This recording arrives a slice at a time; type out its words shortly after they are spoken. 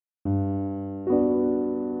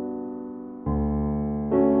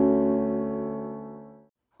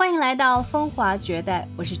来到风华绝代，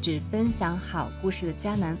我是只分享好故事的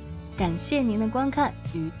佳楠，感谢您的观看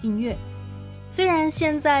与订阅。虽然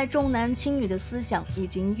现在重男轻女的思想已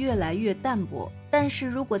经越来越淡薄，但是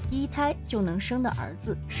如果第一胎就能生的儿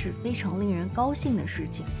子是非常令人高兴的事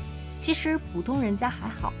情。其实普通人家还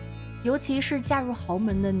好，尤其是嫁入豪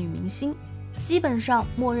门的女明星，基本上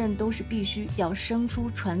默认都是必须要生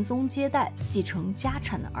出传宗接代、继承家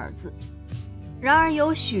产的儿子。然而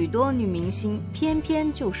有许多女明星偏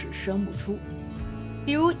偏就是生不出，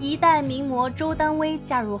比如一代名模周丹薇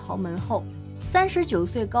嫁入豪门后，39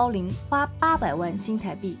岁高龄花800万新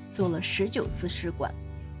台币做了19次试管，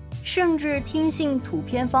甚至听信土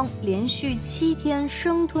偏方连续7天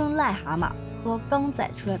生吞癞蛤蟆喝刚宰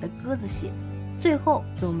出来的鸽子血，最后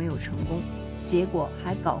都没有成功，结果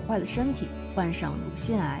还搞坏了身体，患上乳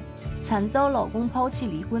腺癌，惨遭老公抛弃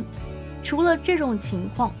离婚。除了这种情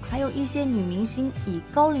况，还有一些女明星以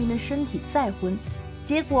高龄的身体再婚，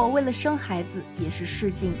结果为了生孩子也是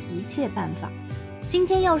试尽一切办法。今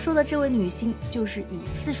天要说的这位女星，就是以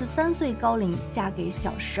43岁高龄嫁给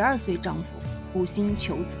小12岁丈夫，苦心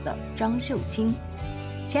求子的张秀卿。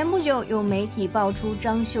前不久有媒体爆出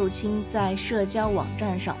张秀卿在社交网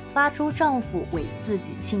站上发出丈夫为自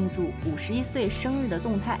己庆祝51岁生日的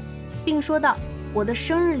动态，并说道：我的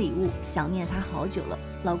生日礼物想念他好久了，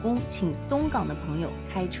老公请东港的朋友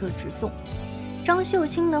开车直送。张秀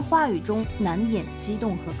卿的话语中难掩激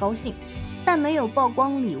动和高兴，但没有曝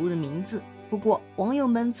光礼物的名字。不过网友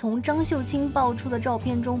们从张秀卿爆出的照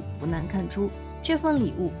片中不难看出，这份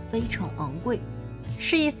礼物非常昂贵，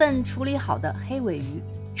是一份处理好的黑尾鱼。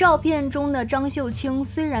照片中的张秀卿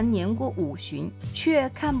虽然年过50旬，却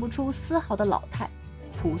看不出丝毫的老态，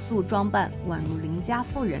朴素装扮宛如邻家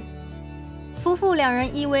妇人。夫妇两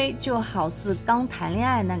人依偎，就好似刚谈恋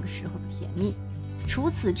爱那个时候的甜蜜。除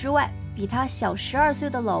此之外，比她小12岁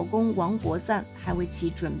的老公王国赞还为其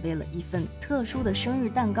准备了一份特殊的生日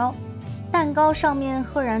蛋糕，蛋糕上面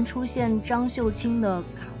赫然出现张秀卿的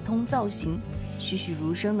卡通造型，栩栩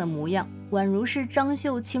如生的模样，宛如是张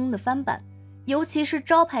秀卿的翻版，尤其是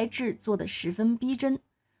招牌痣做得十分逼真。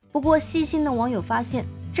不过细心的网友发现，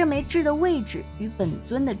这枚痣的位置与本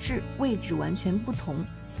尊的痣位置完全不同，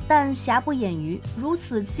但瑕不掩瑜，如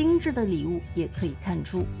此精致的礼物也可以看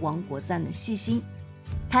出王国赞的细心。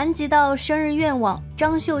谈及到生日愿望，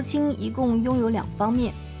张秀卿一共拥有2方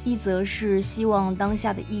面，一则是希望当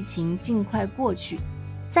下的疫情尽快过去，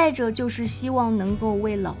再者就是希望能够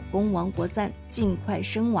为老公王国赞尽快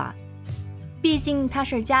生娃。毕竟他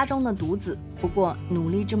是家中的独子，不过努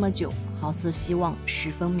力这么久，好似希望十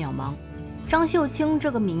分渺茫。张秀卿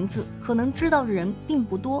这个名字可能知道的人并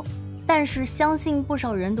不多，但是相信不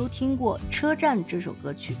少人都听过《车站》这首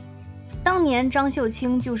歌曲。当年张秀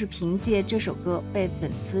卿就是凭借这首歌被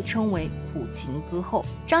粉丝称为苦情歌后。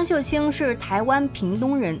张秀卿是台湾屏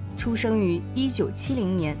东人，出生于1970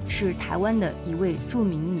年，是台湾的一位著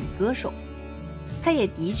名女歌手。她也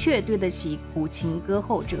的确对得起苦情歌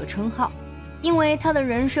后这个称号，因为她的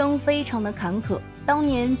人生非常的坎坷，当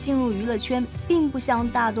年进入娱乐圈并不像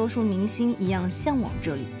大多数明星一样向往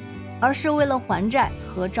这里，而是为了还债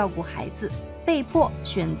和照顾孩子，被迫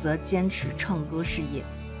选择坚持唱歌事业。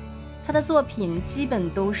他的作品基本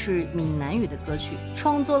都是闽南语的歌曲，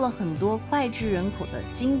创作了很多脍炙人口的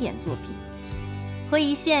经典作品，和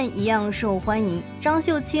一线一样受欢迎。张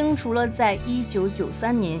秀卿除了在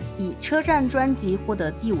1993年以《车站》专辑获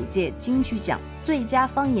得第5届金曲奖最佳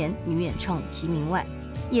方言女演唱提名外，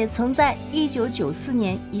也曾在1994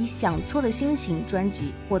年以《想错的心情》专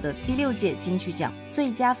辑获得第6届金曲奖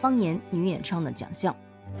最佳方言女演唱的奖项。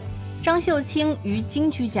张秀卿与金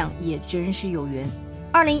曲奖也真是有缘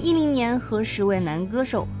，2010年和10位男歌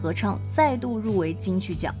手合唱再度入围金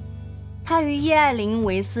曲奖。他与叶爱玲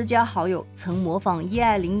为私交好友，曾模仿叶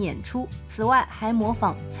爱玲演出，此外还模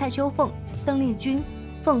仿蔡秋凤、邓丽君、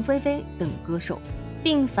凤飞飞等歌手，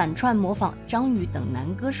并反串模仿张宇等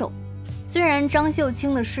男歌手。虽然张秀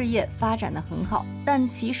卿的事业发展得很好，但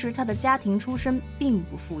其实她的家庭出身并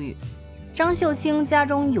不富裕。张秀卿家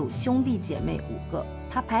中有兄弟姐妹5个，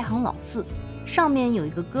她排行老4，上面有一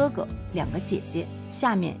个哥哥，2个姐姐，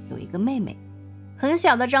下面有一个妹妹。很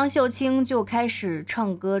小的张秀卿就开始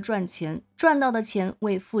唱歌赚钱，赚到的钱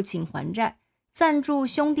为父亲还债，赞助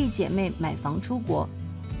兄弟姐妹买房出国。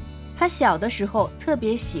她小的时候特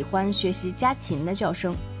别喜欢学习家禽的叫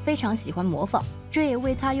声，非常喜欢模仿，这也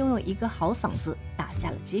为她拥有一个好嗓子打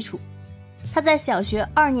下了基础。她在小学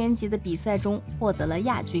2年级的比赛中获得了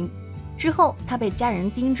亚军，之后她被家人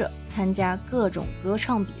盯着参加各种歌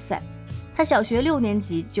唱比赛。她小学6年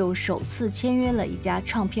级就首次签约了一家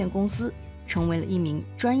唱片公司，成为了一名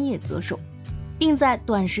专业歌手，并在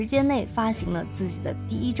短时间内发行了自己的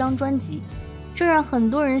第1张专辑。这让很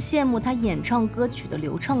多人羡慕她演唱歌曲的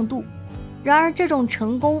流畅度。然而这种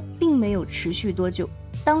成功并没有持续多久，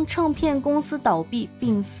当唱片公司倒闭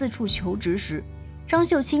并四处求职时，张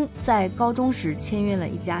秀卿在高中时签约了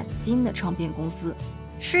一家新的唱片公司。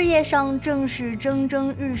事业上正是蒸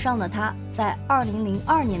蒸日上的她，在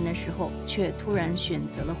2002年的时候却突然选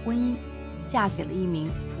择了婚姻，嫁给了一名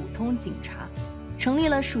普通警察，成立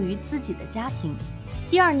了属于自己的家庭。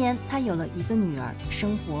第2年，她有了一个女儿，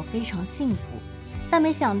生活非常幸福。但没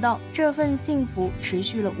想到这份幸福持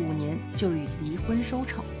续了5年，就以离婚收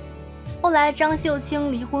场。后来张秀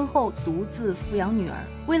卿离婚后独自抚养女儿，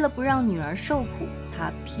为了不让女儿受苦，她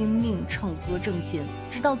拼命唱歌挣钱，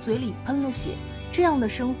直到嘴里喷了血。这样的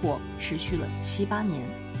生活持续了7、8年。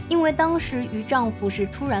因为当时与丈夫是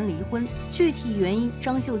突然离婚，具体原因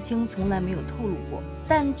张秀卿从来没有透露过，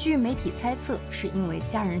但据媒体猜测，是因为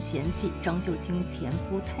家人嫌弃张秀卿前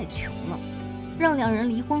夫太穷了，让2人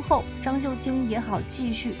离婚后，张秀卿也好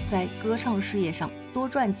继续在歌唱事业上多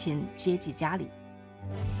赚钱接济家里。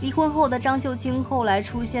离婚后的张秀卿后来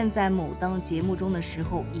出现在某档节目中的时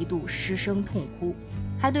候，一度失声痛哭，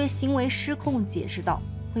还对行为失控解释道，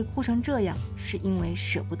会哭成这样是因为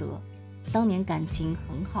舍不得，当年感情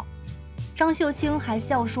很好。张秀卿还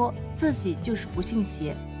笑说自己就是不信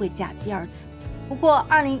邪，会嫁第2次。不过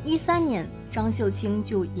2013年，张秀卿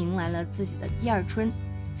就迎来了自己的第2春。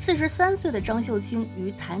43岁的张秀卿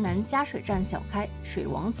与台南嘉水站小开水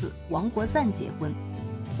王子王国赞结婚。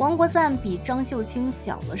王国赞比张秀卿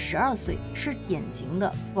小了12岁，是典型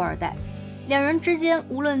的富二代。2人之间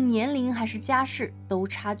无论年龄还是家世都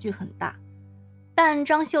差距很大。但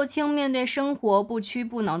张秀卿面对生活不屈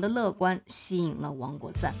不挠的乐观吸引了王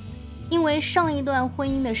国赞。因为上一段婚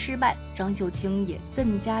姻的失败，张秀卿也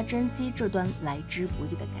更加珍惜这段来之不易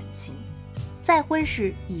的感情。再婚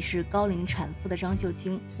时已是高龄产妇的张秀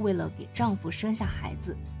卿，为了给丈夫生下孩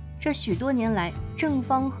子，这许多年来正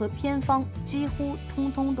方和偏方几乎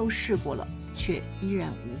通通都试过了，却依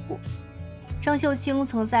然无果。张秀卿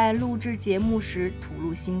曾在录制节目时吐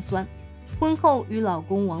露心酸，婚后与老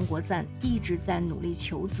公王国赞一直在努力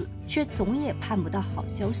求子，却总也盼不到好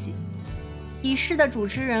消息。已逝的主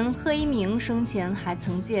持人贺一鸣生前还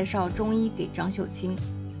曾介绍中医给张秀卿，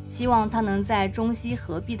希望她能在中西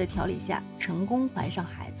合璧的调理下成功怀上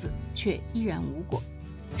孩子，却依然无果。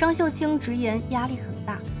张秀卿直言压力很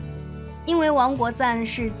大，因为王国赞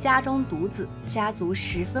是家中独子，家族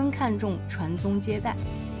十分看重传宗接代。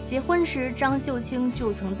结婚时张秀卿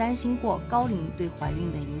就曾担心过高龄对怀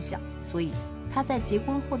孕的影响，所以她在结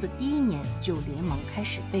婚后的第1年就连忙开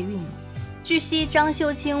始备孕了。据悉张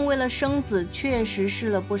秀卿为了生子确实试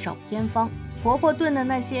了不少偏方，婆婆炖的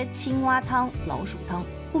那些青蛙汤、老鼠汤，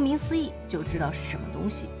顾名思义就知道是什么东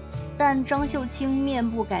西，但张秀卿面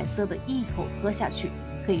不改色的一口喝下去，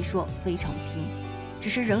可以说非常拼，只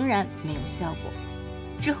是仍然没有效果。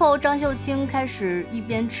之后张秀卿开始一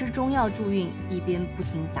边吃中药助孕，一边不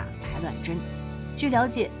停打排卵针。据了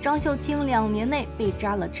解，张秀卿2年内被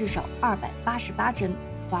扎了至少288针，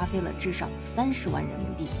花费了至少30万人民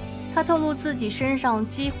币。她透露自己身上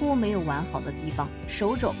几乎没有完好的地方，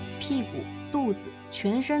手肘、屁股、肚子，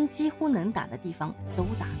全身几乎能打的地方都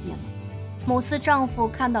打遍了。某次丈夫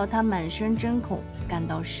看到她满身针孔，感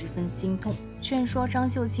到十分心痛，劝说张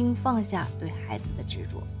秀卿放下对孩子的执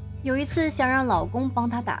着。有一次想让老公帮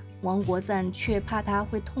她打，王国赞却怕她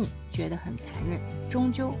会痛，觉得很残忍，终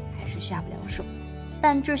究还是下不了手。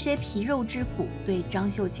但这些皮肉之苦对张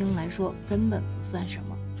秀卿来说根本不算什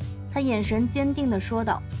么。她眼神坚定地说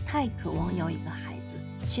道，太渴望要一个孩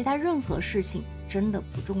子，其他任何事情真的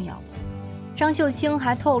不重要了。张秀卿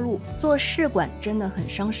还透露，做试管真的很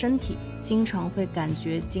伤身体，经常会感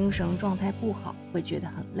觉精神状态不好，会觉得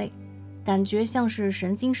很累，感觉像是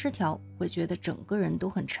神经失调，会觉得整个人都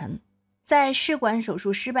很沉。在试管手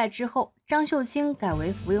术失败之后，张秀卿改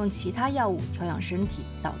为服用其他药物调养身体，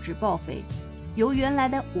导致暴肥，由原来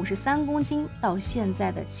的53公斤到现在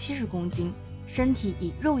的70公斤，身体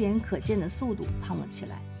以肉眼可见的速度胖了起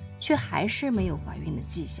来，却还是没有怀孕的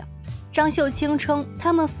迹象。张秀卿称，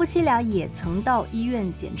他们夫妻俩也曾到医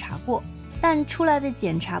院检查过，但出来的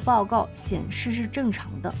检查报告显示是正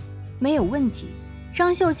常的，没有问题。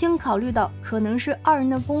张秀卿考虑到可能是2人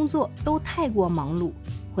的工作都太过忙碌，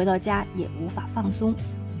回到家也无法放松，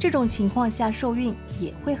这种情况下受孕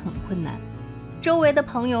也会很困难。周围的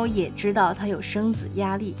朋友也知道她有生子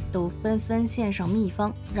压力，都纷纷献上秘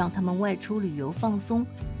方，让他们外出旅游放松，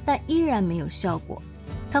但依然没有效果。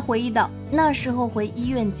她回忆到，那时候回医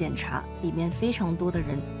院检查，里面非常多的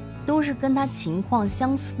人，都是跟她情况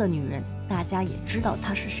相似的女人，大家也知道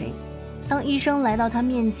她是谁。当医生来到她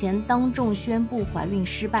面前，当众宣布怀孕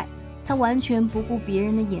失败，她完全不顾别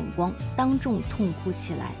人的眼光，当众痛哭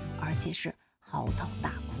起来，而且是嚎啕大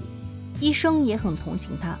哭。医生也很同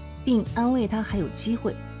情他，并安慰他还有机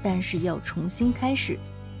会，但是要重新开始。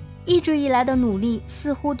一直以来的努力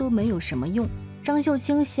似乎都没有什么用。张秀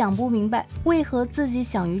卿想不明白，为何自己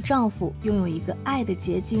想与丈夫拥有一个爱的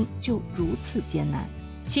结晶就如此艰难。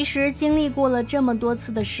其实经历过了这么多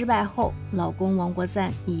次的失败后，老公王国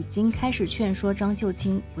赞已经开始劝说张秀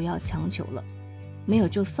卿不要强求了，没有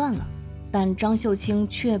就算了。但张秀卿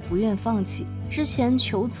却不愿放弃，之前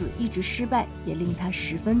求子一直失败，也令她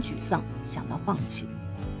十分沮丧，想到放弃。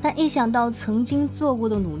但一想到曾经做过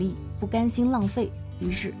的努力，不甘心浪费，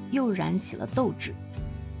于是又燃起了斗志。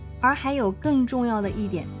而还有更重要的一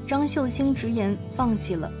点，张秀卿直言放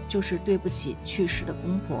弃了就是对不起去世的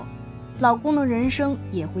公婆，老公的人生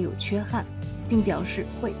也会有缺憾，并表示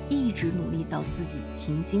会一直努力到自己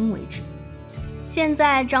停经为止。现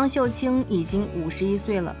在张秀卿已经51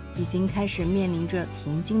岁了，已经开始面临着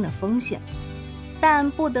停经的风险，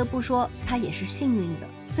但不得不说她也是幸运的，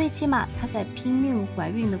最起码她在拼命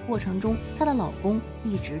怀孕的过程中，她的老公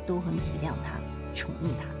一直都很体谅她，宠溺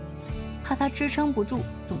她，怕她支撑不住，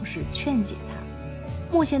总是劝解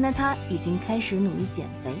她。目前的她已经开始努力减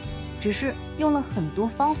肥，只是用了很多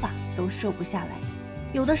方法都瘦不下来，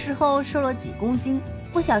有的时候瘦了几公斤，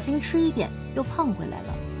不小心吃一点又胖回来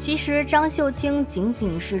了。其实张秀卿仅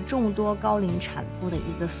仅是众多高龄产妇的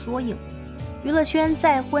一个缩影。娱乐圈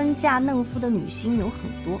再婚嫁嫩妇的女星有很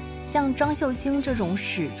多，像张秀卿这种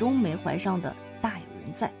始终没怀上的大有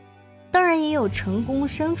人在，当然也有成功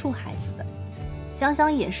生出孩子的。想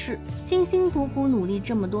想也是，辛辛苦苦努力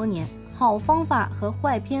这么多年，好方法和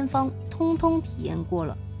坏偏方通通体验过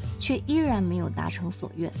了，却依然没有达成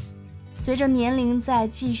所愿。随着年龄在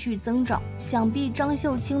继续增长，想必张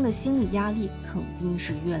秀卿的心理压力肯定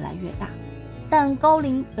是越来越大。但高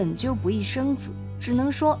龄本就不易生子，只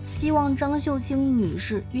能说希望张秀卿女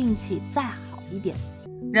士运气再好一点。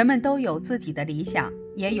人们都有自己的理想，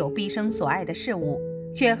也有毕生所爱的事物，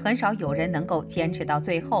却很少有人能够坚持到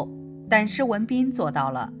最后。但施文彬做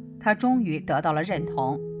到了，他终于得到了认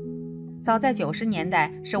同。早在90年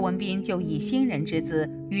代，施文彬就以新人之姿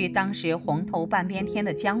与当时红透半边天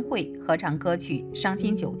的江蕙合唱歌曲《伤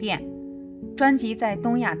心酒店》，专辑在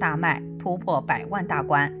东亚大卖，突破100万大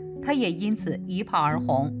关，他也因此一炮而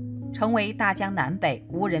红，成为大江南北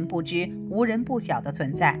无人不知、无人不晓的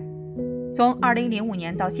存在。从2005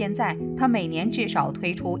年到现在，他每年至少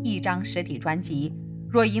推出1张实体专辑，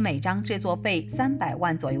若以每张制作费300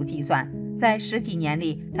万左右计算，在10几年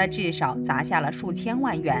里，他至少砸下了数千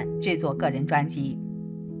万元制作个人专辑。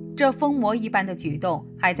这疯魔一般的举动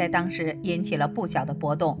还在当时引起了不小的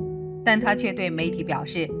波动，但他却对媒体表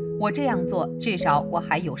示，我这样做至少我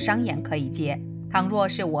还有商演可以接，倘若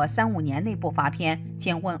是我3、5年内不发片，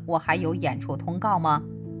请问我还有演出通告吗？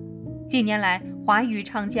近年来，华语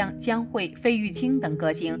唱将江蕙、费玉清等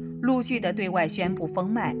歌星陆续的对外宣布封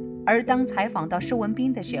麦，而当采访到施文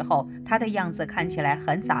彬的时候，他的样子看起来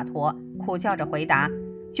很洒脱，苦笑着回答，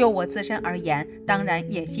就我自身而言，当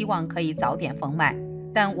然也希望可以早点封麦，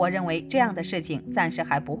但我认为这样的事情暂时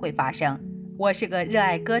还不会发生。我是个热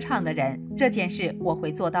爱歌唱的人，这件事我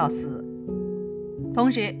会做到死。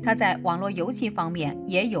同时，他在网络游戏方面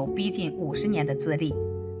也有逼近50年的资历，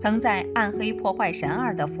曾在《暗黑破坏神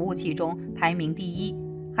2》的服务器中排名第1，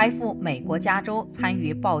还赴美国加州参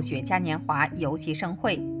与暴雪嘉年华游戏盛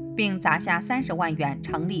会，并砸下30万元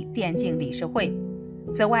成立电竞理事会。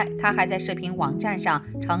此外，他还在视频网站上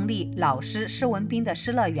成立老师施文彬的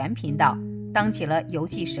失乐园频道，当起了游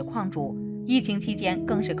戏实况主，疫情期间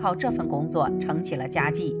更是靠这份工作撑起了家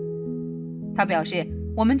计。他表示，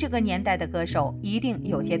我们这个年代的歌手一定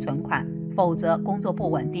有些存款，否则工作不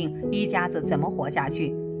稳定，一家子怎么活下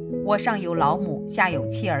去？我上有老母，下有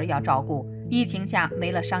妻儿要照顾，疫情下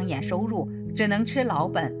没了商演收入，只能吃老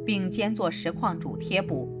本，并兼做实况主贴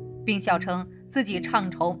补，并笑称自己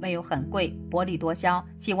唱酬没有很贵，薄利多销，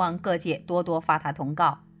希望各界多多发他通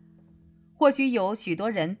告。或许有许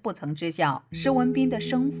多人不曾知晓，施文彬的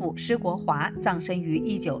生父施国华葬身于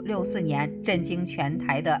1964年震惊全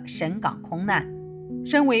台的神港空难。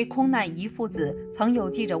身为空难遗父子，曾有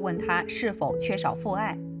记者问他是否缺少父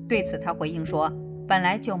爱，对此他回应说，本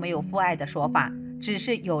来就没有父爱的说法，只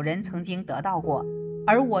是有人曾经得到过，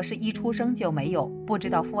而我是一出生就没有，不知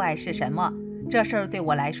道父爱是什么，这事儿对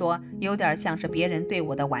我来说有点像是别人对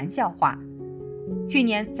我的玩笑话。去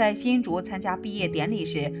年在新竹参加毕业典礼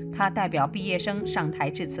时，他代表毕业生上台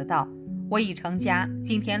致辞道，我已成家，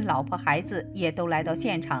今天老婆孩子也都来到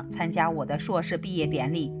现场参加我的硕士毕业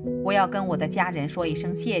典礼，我要跟我的家人说一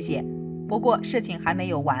声谢谢。不过事情还没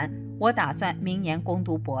有完，我打算明年攻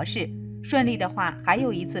读博士，顺利的话还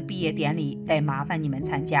有一次毕业典礼得麻烦你们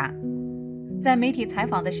参加。在媒体采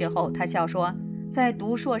访的时候，他笑说，在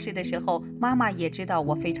读硕士的时候，妈妈也知道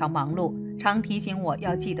我非常忙碌，常提醒我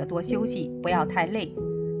要记得多休息，不要太累。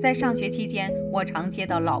在上学期间，我常接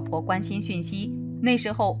到老婆关心讯息，那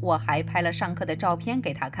时候我还拍了上课的照片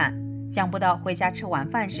给她看。想不到回家吃晚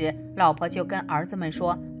饭时，老婆就跟儿子们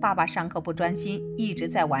说，爸爸上课不专心，一直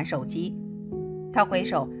在玩手机。他回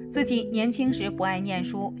首自己年轻时不爱念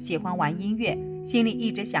书，喜欢玩音乐，心里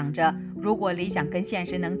一直想着，如果理想跟现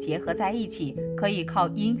实能结合在一起，可以靠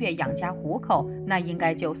音乐养家糊口，那应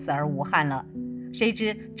该就死而无憾了。谁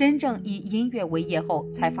知真正以音乐为业后，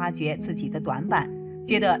才发觉自己的短板，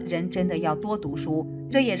觉得人真的要多读书，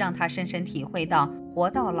这也让他深深体会到活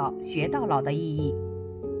到老学到老的意义。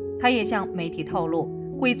他也向媒体透露，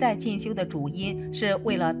会在进修的主因是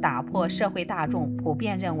为了打破社会大众普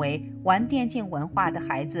遍认为玩电竞文化的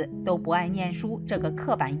孩子都不爱念书这个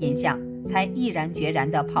刻板印象，才毅然决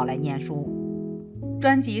然地跑来念书。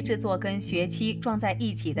专辑制作跟学期撞在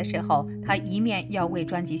一起的时候，他一面要为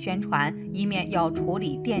专辑宣传，一面要处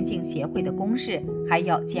理电竞协会的公事，还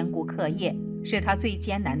要兼顾课业，是他最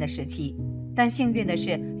艰难的时期。但幸运的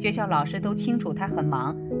是，学校老师都清楚他很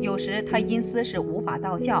忙，有时他因私事无法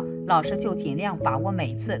到校，老师就尽量把握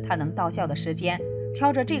每次他能到校的时间，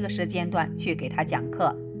挑着这个时间段去给他讲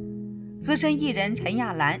课。资深艺人陈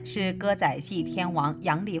亚兰是歌仔戏天王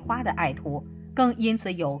杨丽花的爱徒，更因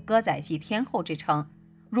此有歌仔戏天后之称。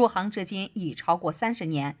入行至今已超过30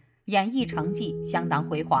年，演艺成绩相当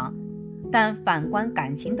辉煌。但反观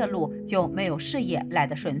感情的路，就没有事业来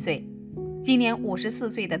得顺遂。今年54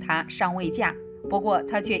岁的她尚未嫁，不过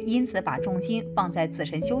她却因此把重心放在自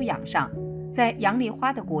身修养上，在杨丽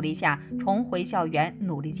花的鼓励下重回校园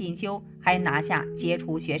努力进修，还拿下杰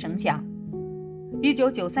出学生奖。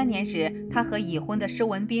1993年时，她和已婚的施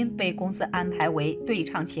文彬被公司安排为对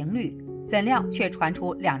唱情侣，怎料却传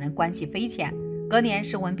出两人关系匪浅。隔年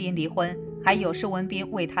施文彬离婚，还有施文彬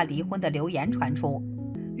为他离婚的流言传出。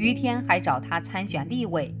于天还找他参选立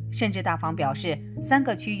委，甚至大方表示3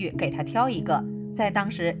个区域给他挑一个，在当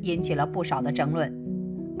时引起了不少的争论。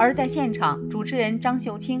而在现场，主持人张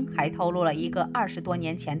秀卿还透露了一个20多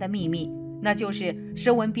年前的秘密，那就是施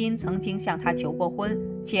文彬曾经向他求过婚，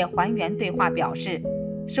且还原对话表示，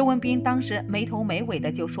施文彬当时没头没尾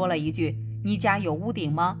的就说了一句：“你家有屋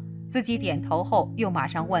顶吗？”自己点头后又马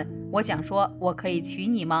上问：“我想说我可以娶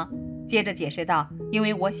你吗？”接着解释道：“因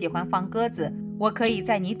为我喜欢放鸽子，我可以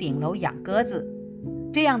在你顶楼养鸽子。”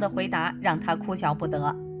这样的回答让他哭笑不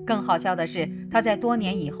得。更好笑的是，他在多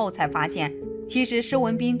年以后才发现，其实施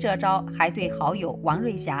文彬这招还对好友王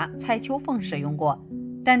瑞霞、蔡秋凤使用过。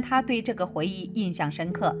但他对这个回忆印象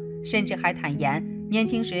深刻，甚至还坦言，年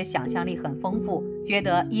轻时想象力很丰富，觉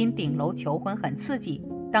得因顶楼求婚很刺激，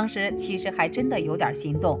当时其实还真的有点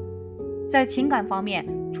心动。在情感方面，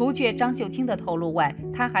除却张秀卿的透露外，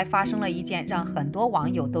他还发生了一件让很多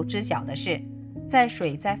网友都知晓的事。在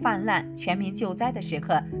水灾泛滥、全民救灾的时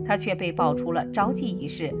刻，他却被爆出了招妓一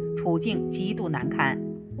事，处境极度难堪。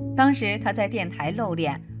当时他在电台露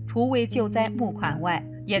脸，除为救灾募款外，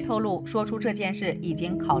也透露说出这件事已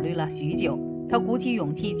经考虑了许久。他鼓起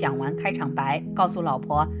勇气讲完开场白，告诉老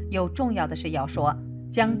婆有重要的事要说，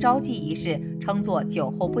将招妓一事称作酒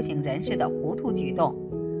后不省人事的糊涂举动。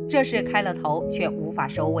这事开了头，却无法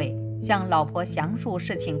收尾。向老婆详述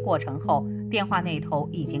事情过程后，电话那头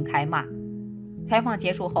已经开骂。采访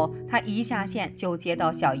结束后，他一下线就接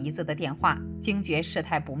到小姨子的电话，惊觉事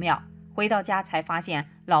态不妙，回到家才发现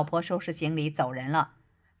老婆收拾行李走人了。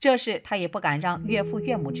这事他也不敢让岳父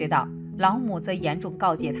岳母知道，老母则严重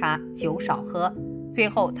告诫他酒少喝。最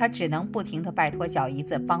后他只能不停地拜托小姨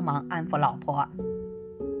子帮忙安抚老婆。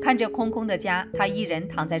看着空空的家，他一人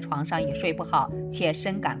躺在床上也睡不好，且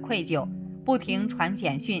深感愧疚，不停传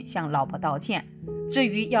简讯向老婆道歉。至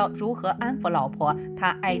于要如何安抚老婆，他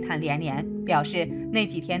哀叹连连，表示那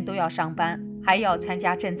几天都要上班，还要参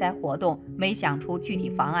加赈灾活动，没想出具体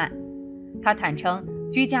方案。他坦称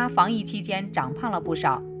居家防疫期间长胖了不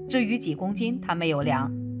少，至于几公斤他没有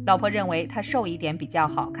量，老婆认为他瘦一点比较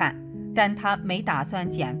好看，但他没打算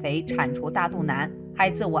减肥铲除大肚腩，还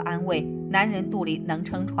自我安慰男人肚里能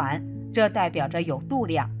撑船，这代表着有度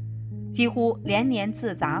量。几乎连年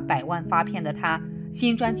自砸100万发片的他，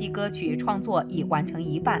新专辑歌曲创作已完成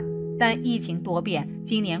一半，但疫情多变，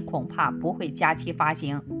今年恐怕不会加期发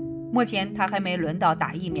行。目前他还没轮到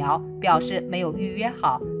打疫苗，表示没有预约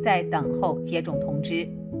好，在等候接种通知。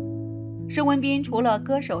施文彬除了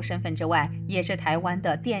歌手身份之外，也是台湾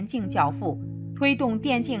的电竞教父，推动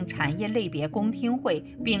电竞产业类别公听会，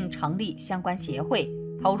并成立相关协会，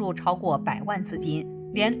投入超过100万资金，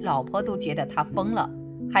连老婆都觉得他疯了，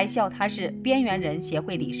还笑他是边缘人协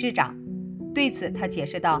会理事长。对此他解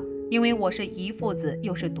释道，因为我是遗腹子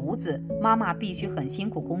又是独子，妈妈必须很辛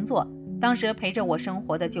苦工作，当时陪着我生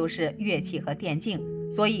活的就是乐器和电竞，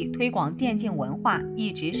所以推广电竞文化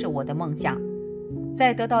一直是我的梦想。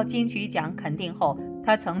在得到金曲奖肯定后，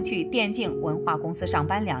他曾去电竞文化公司上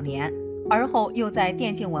班2年，而后又在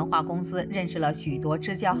电竞文化公司认识了许多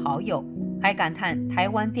知交好友，还感叹台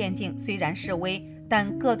湾电竞虽然式微，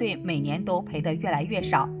但各队每年都赔得越来越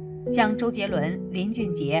少。像周杰伦、林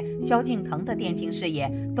俊杰、萧敬腾的电竞事业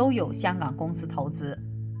都有香港公司投资。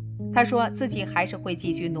他说自己还是会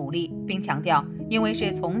继续努力，并强调因为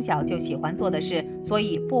是从小就喜欢做的事，所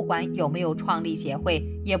以不管有没有创立协会，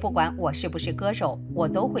也不管我是不是歌手，我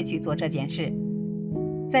都会去做这件事。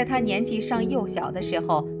在他年纪尚幼小的时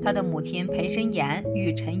候，他的母亲裴申妍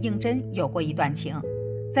与陈映真有过一段情。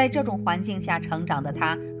在这种环境下成长的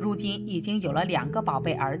他，如今已经有了2个宝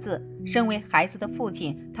贝儿子。身为孩子的父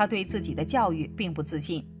亲，他对自己的教育并不自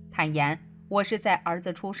信，坦言：“我是在儿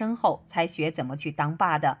子出生后才学怎么去当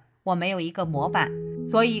爸的，我没有一个模板，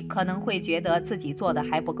所以可能会觉得自己做的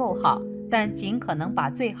还不够好，但尽可能把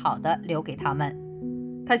最好的留给他们。”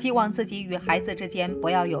他希望自己与孩子之间不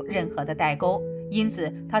要有任何的代沟，因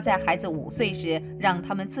此他在孩子5岁时让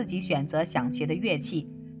他们自己选择想学的乐器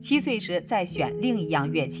，7岁时再选另一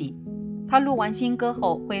样乐器。他录完新歌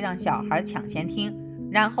后会让小孩抢先听，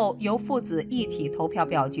然后由父子一起投票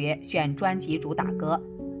表决选专辑主打歌。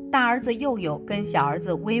大儿子佑佑跟小儿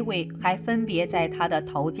子微微还分别在他的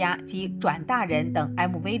头家及转大人等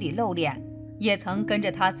MV 里露脸，也曾跟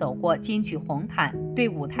着他走过金曲红毯，对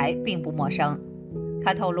舞台并不陌生。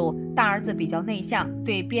他透露，大儿子比较内向，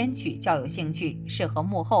对编曲较有兴趣，适合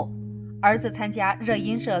幕后。儿子参加热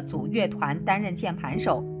音社组乐团担任键盘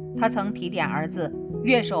手，他曾提点儿子，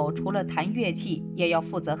乐手除了弹乐器，也要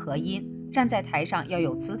负责和音，站在台上要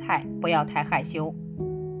有姿态，不要太害羞。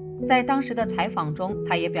在当时的采访中，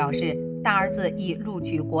他也表示，大儿子已录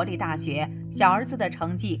取国立大学，小儿子的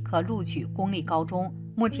成绩可录取公立高中，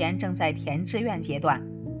目前正在填志愿阶段。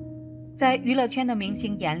在娱乐圈的明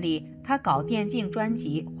星眼里，他搞电竞专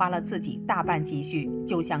辑花了自己大半积蓄，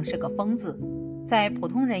就像是个疯子。在普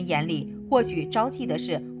通人眼里，或许招妓的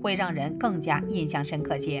事会让人更加印象深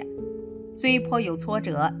刻些。虽颇有挫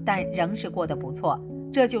折，但仍是过得不错。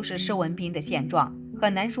这就是施文彬的现状，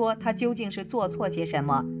很难说他究竟是做错些什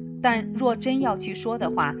么。但若真要去说的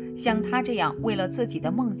话，像他这样为了自己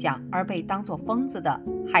的梦想而被当作疯子的，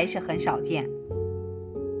还是很少见。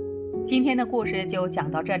今天的故事就讲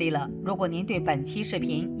到这里了。如果您对本期视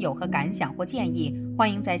频有何感想或建议，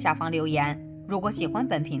欢迎在下方留言。如果喜欢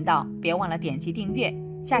本频道，别忘了点击订阅。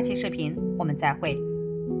下期视频我们再会。